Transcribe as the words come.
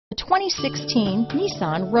2016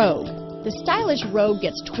 Nissan Rogue. The stylish Rogue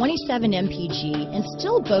gets 27 mpg and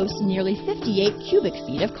still boasts nearly 58 cubic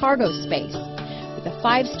feet of cargo space. With a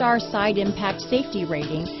 5-star side impact safety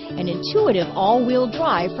rating and intuitive all-wheel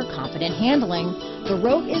drive for confident handling, the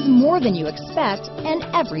Rogue is more than you expect and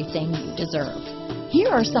everything you deserve. Here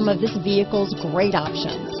are some of this vehicle's great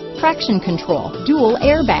options: traction control, dual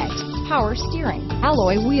airbags, power steering,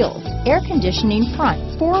 alloy wheels, air conditioning front,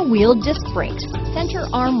 4-wheel disc brakes, center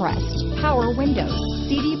armrest, power windows,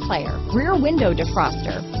 CD player, rear window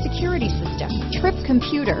defroster, security system, trip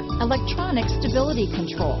computer, electronic stability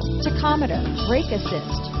control, tachometer, brake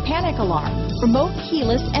assist, panic alarm, remote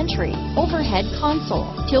keyless entry, overhead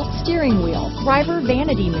console, tilt steering wheel, driver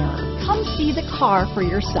vanity mirror. Come see the car for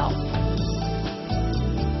yourself.